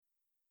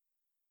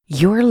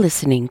You're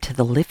listening to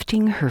the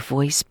Lifting Her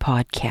Voice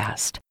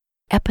podcast,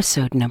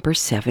 episode number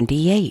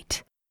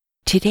 78.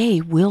 Today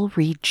we'll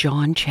read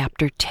John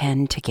chapter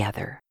 10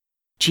 together.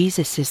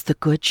 Jesus is the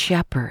Good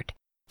Shepherd.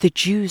 The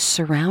Jews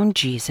surround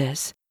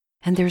Jesus,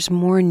 and there's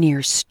more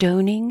near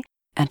stoning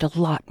and a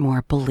lot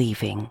more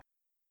believing.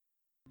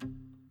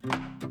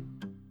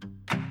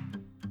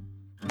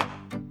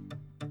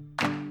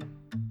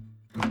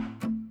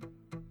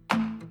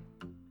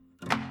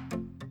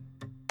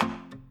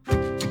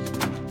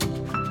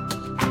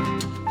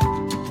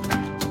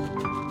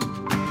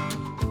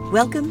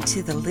 Welcome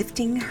to the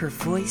Lifting Her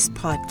Voice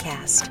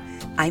podcast.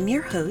 I'm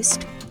your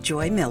host,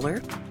 Joy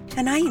Miller,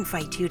 and I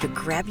invite you to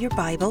grab your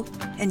Bible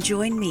and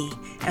join me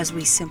as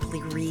we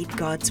simply read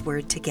God's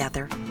Word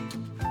together.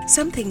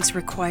 Some things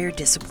require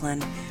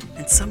discipline,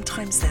 and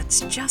sometimes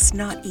that's just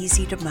not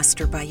easy to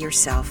muster by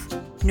yourself,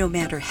 no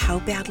matter how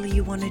badly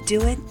you want to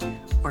do it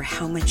or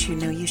how much you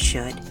know you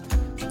should.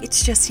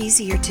 It's just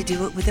easier to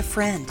do it with a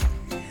friend.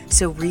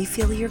 So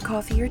refill your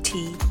coffee or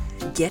tea,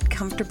 get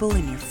comfortable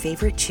in your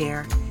favorite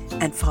chair,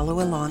 and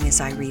follow along as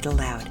I read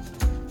aloud.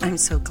 I'm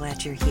so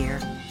glad you're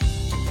here.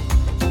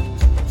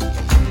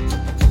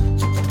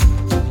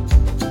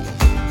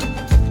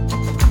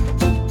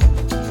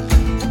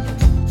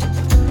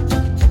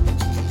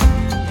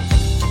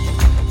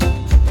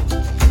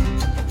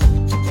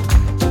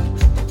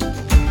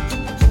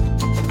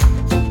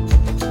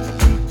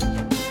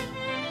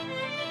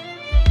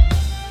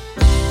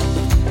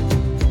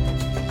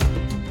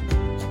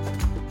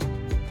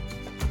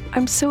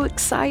 I'm so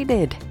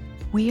excited.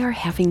 We are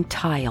having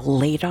tile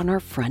laid on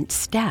our front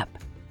step.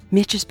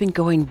 Mitch has been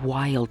going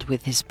wild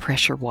with his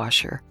pressure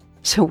washer.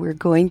 So we're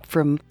going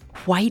from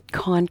white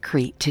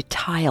concrete to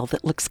tile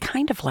that looks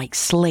kind of like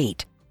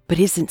slate, but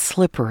isn't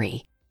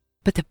slippery.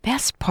 But the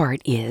best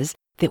part is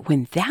that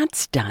when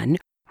that's done,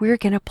 we're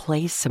going to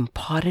place some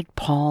potted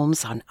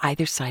palms on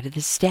either side of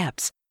the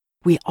steps.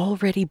 We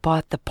already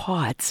bought the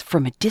pots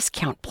from a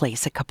discount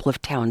place a couple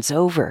of towns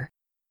over,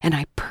 and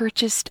I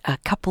purchased a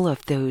couple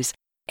of those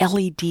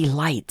LED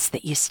lights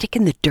that you stick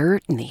in the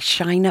dirt and they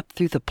shine up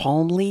through the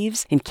palm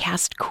leaves and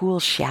cast cool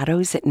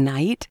shadows at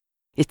night.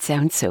 It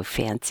sounds so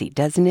fancy,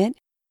 doesn't it?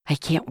 I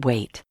can't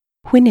wait.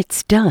 When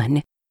it's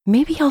done,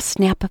 maybe I'll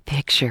snap a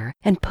picture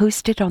and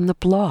post it on the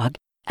blog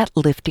at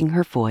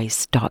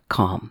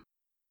liftinghervoice.com.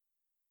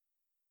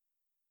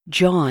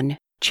 John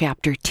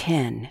chapter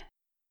 10.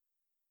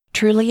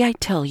 Truly I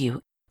tell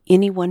you,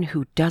 anyone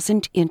who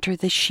doesn't enter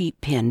the sheep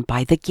pen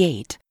by the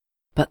gate,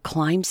 but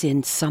climbs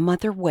in some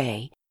other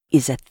way,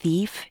 is a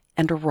thief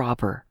and a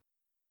robber.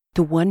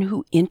 The one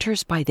who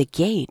enters by the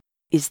gate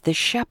is the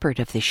shepherd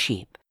of the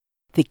sheep.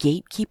 The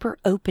gatekeeper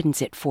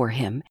opens it for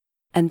him,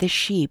 and the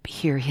sheep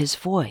hear his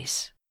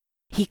voice.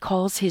 He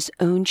calls his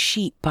own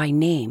sheep by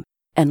name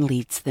and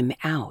leads them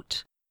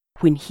out.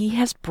 When he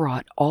has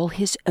brought all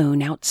his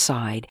own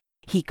outside,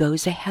 he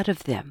goes ahead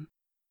of them.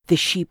 The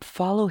sheep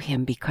follow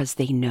him because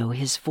they know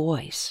his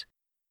voice.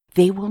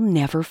 They will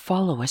never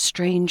follow a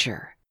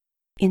stranger.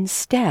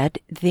 Instead,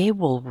 they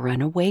will run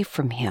away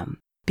from him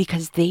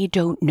because they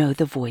don't know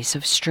the voice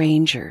of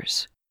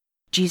strangers.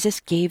 Jesus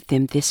gave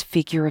them this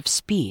figure of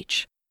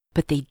speech,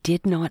 but they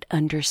did not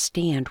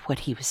understand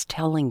what he was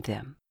telling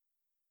them.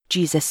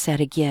 Jesus said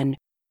again,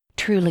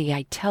 "Truly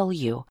I tell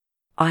you,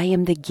 I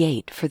am the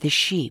gate for the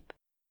sheep.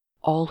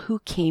 All who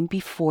came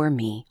before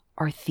me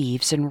are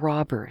thieves and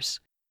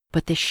robbers,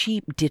 but the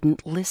sheep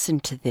didn't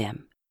listen to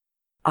them.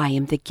 I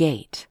am the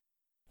gate.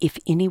 If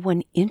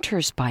anyone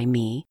enters by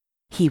me,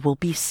 he will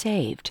be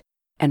saved,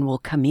 and will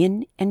come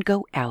in and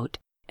go out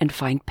and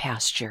find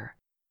pasture.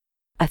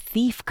 A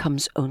thief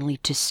comes only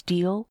to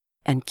steal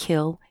and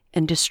kill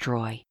and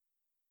destroy.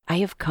 I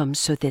have come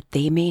so that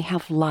they may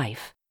have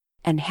life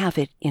and have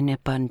it in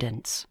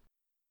abundance.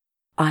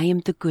 I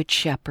am the Good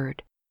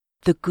Shepherd.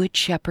 The Good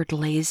Shepherd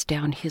lays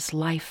down his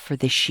life for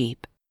the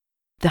sheep.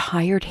 The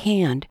hired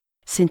hand,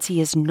 since he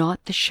is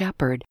not the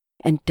shepherd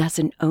and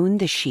doesn't own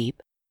the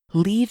sheep,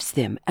 leaves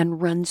them and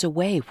runs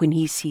away when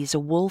he sees a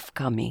wolf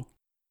coming.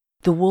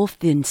 The wolf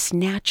then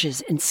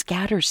snatches and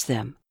scatters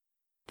them.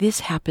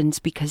 This happens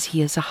because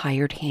he is a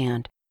hired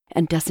hand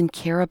and doesn't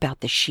care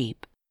about the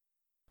sheep.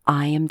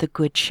 I am the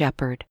Good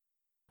Shepherd.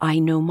 I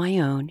know my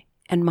own,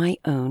 and my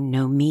own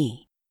know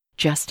me.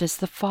 Just as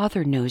the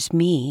Father knows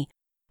me,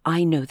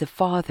 I know the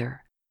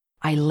Father.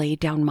 I lay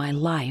down my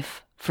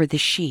life for the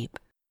sheep,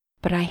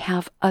 but I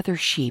have other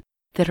sheep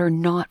that are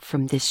not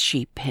from this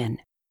sheep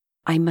pen.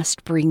 I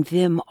must bring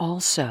them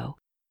also,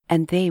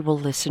 and they will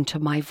listen to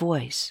my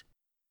voice.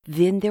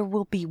 Then there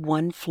will be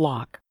one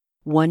flock,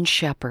 one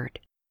shepherd.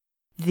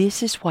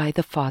 This is why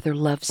the Father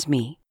loves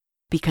me,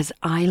 because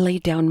I lay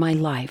down my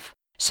life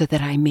so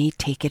that I may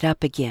take it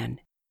up again.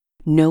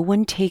 No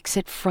one takes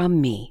it from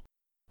me,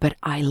 but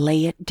I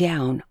lay it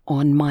down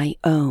on my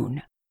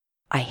own.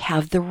 I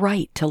have the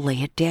right to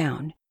lay it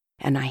down,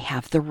 and I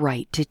have the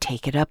right to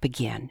take it up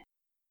again.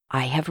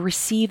 I have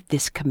received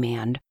this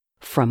command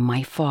from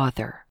my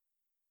Father.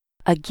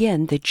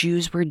 Again, the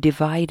Jews were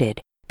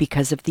divided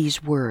because of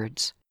these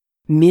words.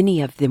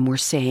 Many of them were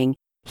saying,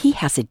 He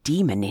has a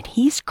demon and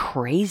he's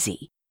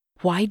crazy.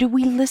 Why do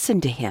we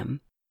listen to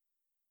him?"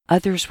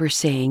 Others were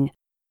saying,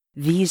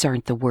 "These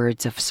aren't the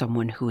words of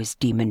someone who is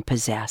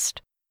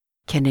demon-possessed.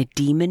 Can a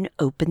demon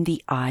open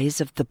the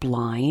eyes of the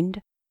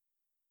blind?"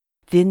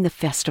 Then the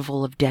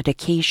festival of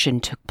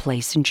dedication took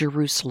place in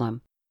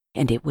Jerusalem,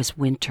 and it was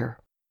winter.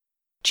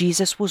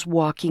 Jesus was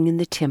walking in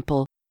the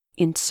temple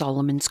in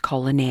Solomon's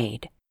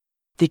colonnade.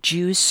 The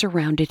Jews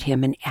surrounded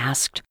him and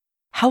asked,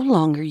 "How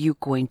long are you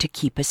going to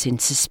keep us in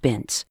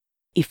suspense?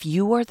 If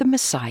you are the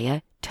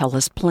Messiah, tell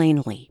us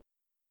plainly."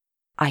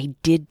 "I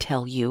did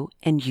tell you,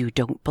 and you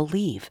don't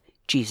believe,"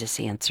 Jesus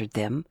answered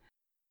them.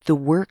 "The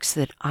works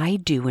that I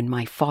do in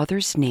my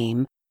Father's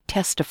name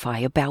testify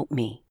about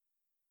me.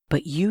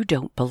 But you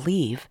don't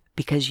believe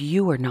because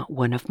you are not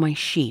one of my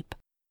sheep.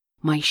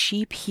 My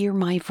sheep hear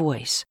my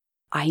voice.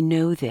 I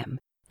know them,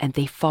 and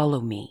they follow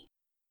me.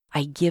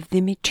 I give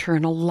them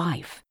eternal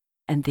life,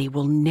 and they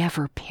will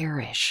never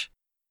perish.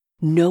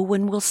 No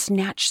one will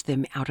snatch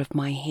them out of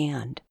my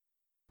hand.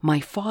 My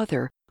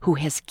Father, who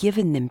has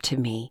given them to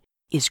me,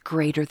 is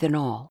greater than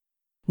all.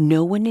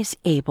 No one is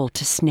able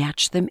to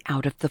snatch them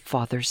out of the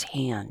Father's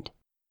hand.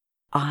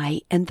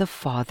 I and the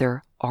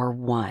Father are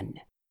one."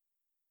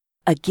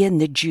 Again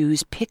the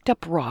Jews picked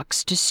up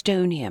rocks to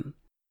stone him.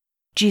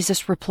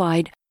 Jesus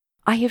replied,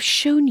 "I have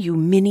shown you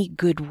many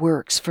good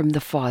works from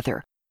the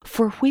Father.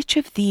 For which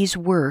of these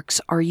works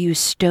are you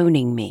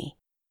stoning me?"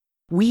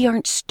 "We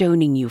aren't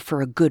stoning you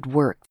for a good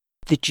work,"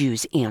 the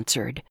Jews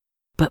answered,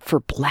 "but for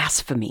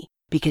blasphemy,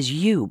 because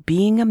you,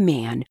 being a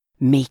man,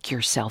 make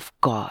yourself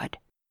God."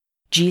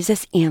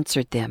 Jesus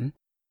answered them,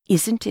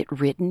 "Isn't it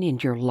written in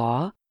your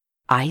law,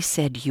 'I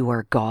said you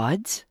are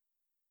gods'?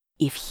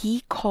 If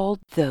he called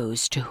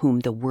those to whom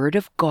the word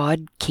of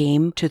God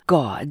came to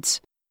gods,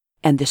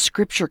 and the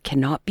scripture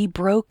cannot be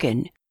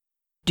broken,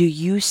 do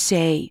you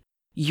say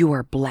you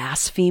are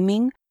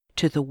blaspheming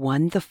to the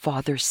one the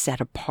Father set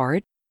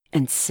apart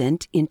and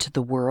sent into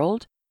the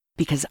world,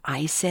 because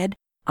I said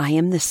I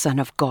am the Son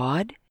of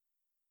God?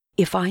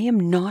 If I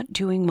am not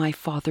doing my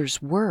Father's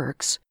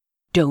works,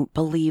 don't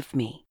believe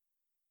me.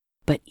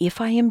 But if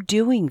I am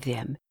doing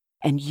them,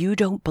 and you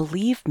don't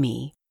believe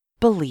me,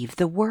 believe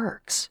the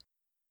works.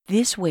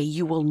 This way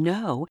you will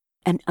know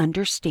and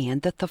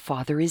understand that the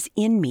Father is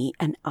in me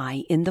and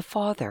I in the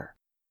Father."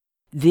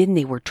 Then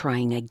they were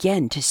trying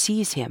again to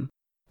seize him,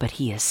 but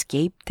he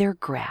escaped their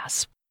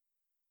grasp.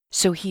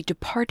 So he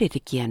departed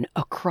again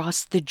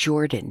across the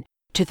Jordan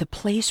to the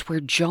place where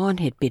John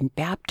had been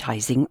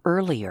baptizing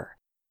earlier,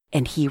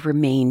 and he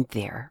remained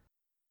there.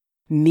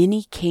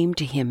 Many came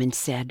to him and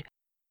said,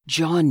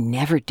 "John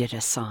never did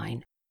a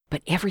sign,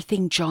 but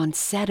everything John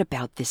said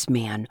about this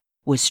man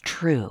was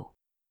true."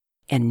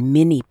 And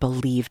many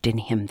believed in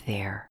him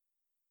there.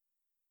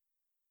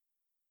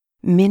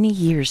 Many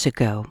years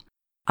ago,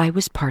 I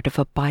was part of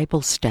a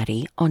Bible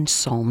study on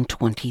Psalm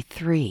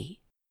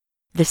 23.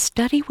 The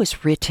study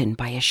was written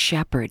by a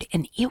shepherd,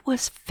 and it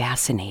was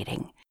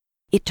fascinating.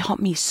 It taught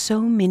me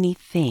so many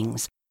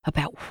things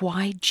about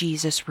why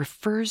Jesus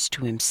refers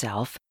to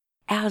himself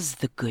as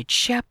the Good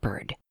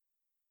Shepherd.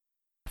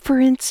 For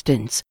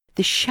instance,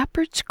 the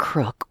shepherd's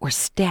crook or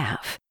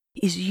staff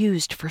is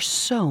used for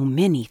so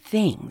many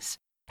things.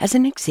 As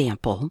an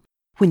example,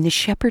 when the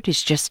shepherd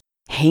is just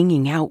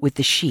hanging out with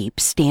the sheep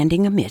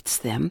standing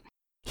amidst them,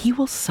 he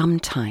will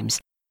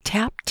sometimes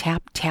tap,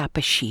 tap, tap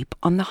a sheep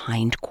on the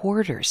hind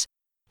quarters,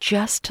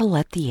 just to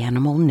let the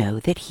animal know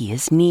that he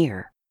is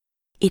near.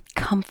 It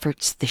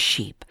comforts the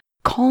sheep,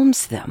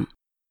 calms them,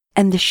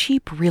 and the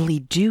sheep really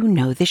do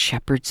know the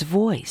shepherd's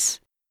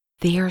voice.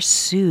 They are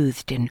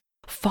soothed and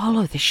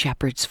follow the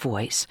shepherd's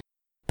voice,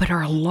 but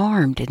are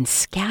alarmed and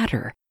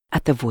scatter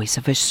at the voice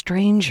of a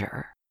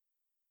stranger.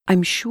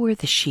 I'm sure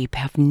the sheep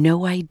have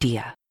no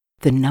idea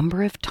the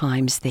number of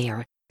times they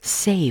are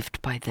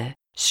saved by the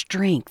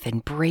strength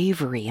and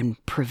bravery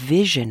and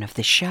provision of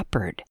the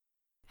shepherd.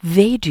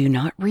 They do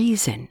not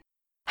reason.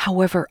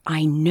 However,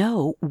 I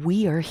know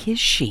we are his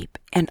sheep,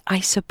 and I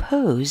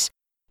suppose,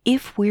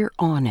 if we're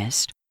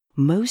honest,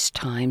 most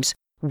times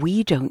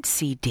we don't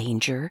see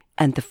danger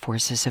and the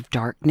forces of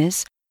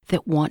darkness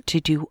that want to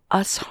do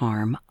us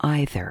harm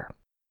either.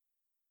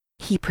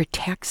 He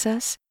protects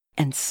us,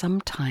 and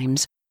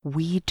sometimes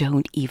we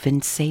don't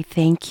even say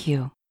thank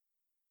you.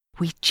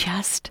 We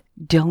just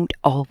don't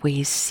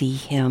always see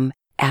him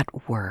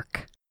at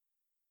work.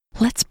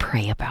 Let's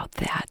pray about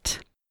that.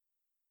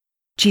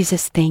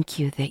 Jesus, thank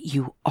you that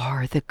you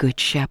are the Good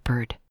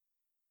Shepherd.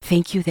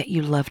 Thank you that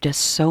you loved us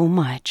so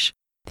much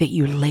that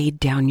you laid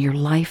down your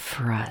life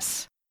for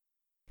us.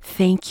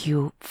 Thank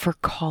you for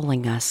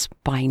calling us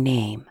by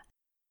name.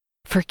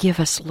 Forgive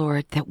us,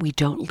 Lord, that we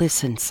don't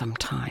listen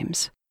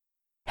sometimes.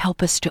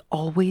 Help us to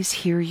always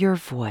hear your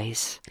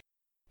voice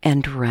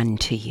and run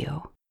to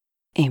you.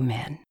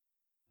 Amen.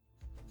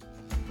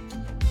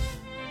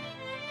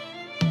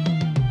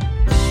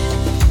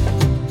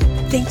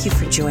 Thank you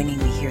for joining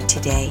me here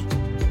today.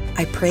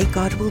 I pray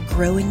God will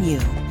grow in you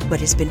what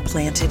has been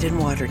planted and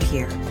watered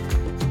here.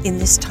 In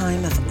this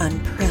time of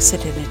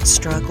unprecedented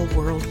struggle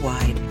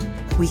worldwide,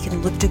 we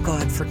can look to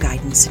God for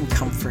guidance and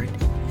comfort.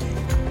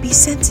 Be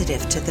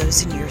sensitive to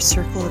those in your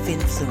circle of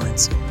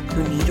influence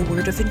who need a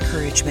word of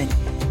encouragement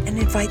and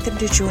invite them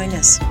to join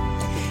us.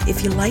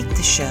 If you like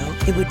the show,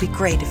 it would be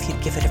great if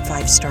you'd give it a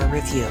 5-star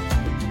review.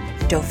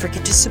 Don't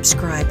forget to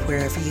subscribe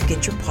wherever you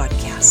get your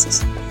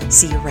podcasts.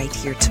 See you right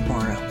here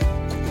tomorrow.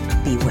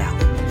 Be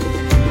well.